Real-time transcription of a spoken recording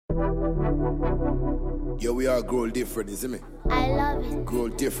Yo, we all grow different, isn't it? I love it. Grow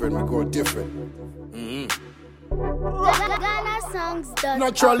different, we grow different. GhanaSongs.org.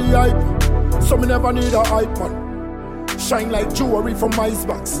 Naturally hype, so me never need a hype man. Shine like jewelry from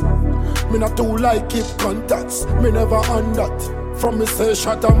icebox. Me not too like keep contacts. Me never on that. From me say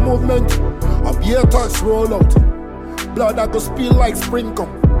Shatta movement, up here touch roll out. Blood I go spill like spring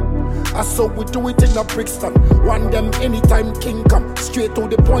come. I saw we do it in a Brixton. One them anytime king come. Straight to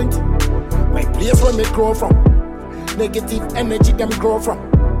the point. My place where me grow from. Negative energy them grow from.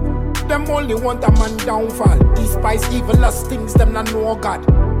 Them only want a man downfall. Despise evilest things them not know God.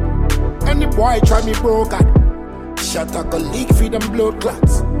 Any boy try me bro God. Shatta go leak for them blood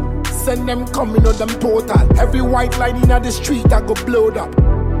clots. Send them coming on them total. Every white line in the street I go blowed up.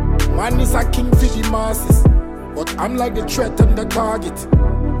 Man is a king for the masses, but I'm like the threat and the target.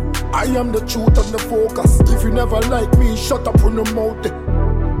 I am the truth and the focus. If you never like me, shut up on the mouth.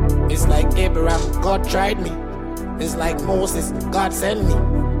 It's like Abraham, God tried me. It's like Moses, God sent me.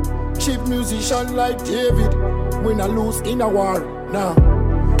 Chief musician like David, win or lose in a war. Now,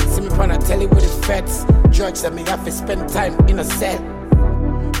 see me pan a telly with the feds. Judge that me have to spend time in a cell.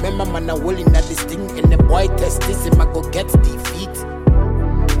 Remember man a willing that this thing and the boy test this him I go get defeat.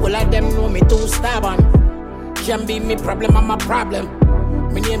 All of them know me too stubborn. Can't be me problem, I'm a problem.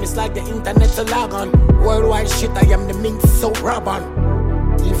 My name is like the internet to log on. Worldwide shit, I am the mint so rubber.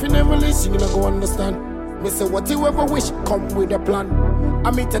 If you never listen, you don't go understand. Me say what you ever wish, come with a plan.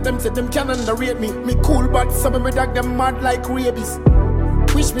 I mean to them, say them can underrate me. Me cool but some of me dog them mad like rabies.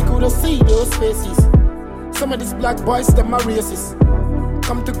 Wish me could have seen those faces. Some of these black boys, them are racist.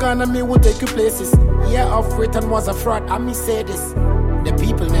 Come to Ghana, me will take you places. Yeah, off written was a fraud, and me say this. The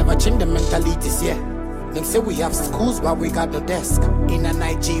people never change the mentalities, yeah. Them say we have schools, but we got no desk. In a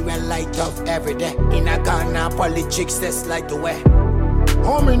Nigerian light of every day. In a Ghana, politics that's like the way.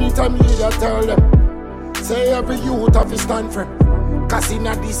 How many times you that tell them? Say every youth have to stand firm. Cause in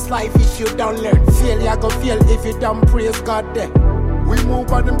this life, if you don't learn, failure go fail if you don't praise God there. We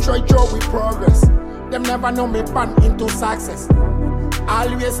move and them try with progress. Them never know me pan into success.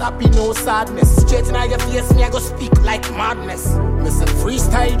 Always happy, no sadness. Straight in your face, me I go speak like madness. Me say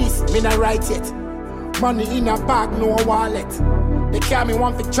freestyle this, me not write yet. Money in a bag, no wallet. They car me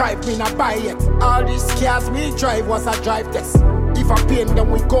want to drive, me not buy it. All these cars me drive was a drive test. If I pain,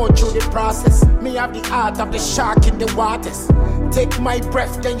 then we go through the process. Me have the heart of the shark in the waters. Take my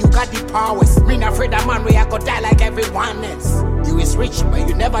breath, then you got the powers. Me not afraid of man where I go die like everyone else. You is rich, but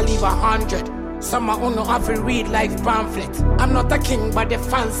you never leave 100. Some are only have to read like pamphlet. I'm not a king, but the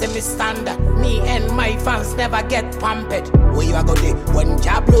fans say me standard. Me and my fans never get pampered. Where you are go do when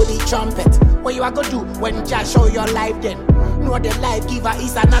Jah blow the trumpet? What you are go do when Jah show your life then? Know the life giver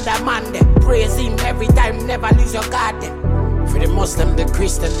is another man then. Praise him every time, never lose your God then. For the Muslim, the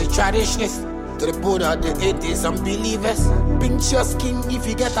Christian, the traditionalist, to the Buddha, the atheists, unbelievers. Pinch your skin if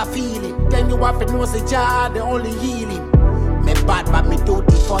you get a feeling. Then you have to know say Jah the only healing. Me bad, but me do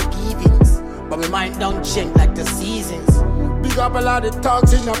the forgivings. But my mind don't change like the seasons. Big up a lot of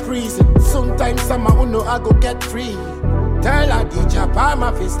thugs in a prison. Sometimes some I know I go get free. Tell a DJ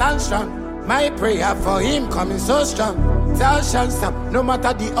Palma fi stand strong. My prayer for him coming so strong. Tell Shan stop, no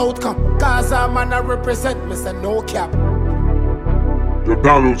matter the outcome. Cause a man I represent me say no cap. The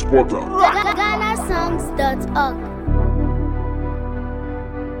download spotter. GhanaSongs.org.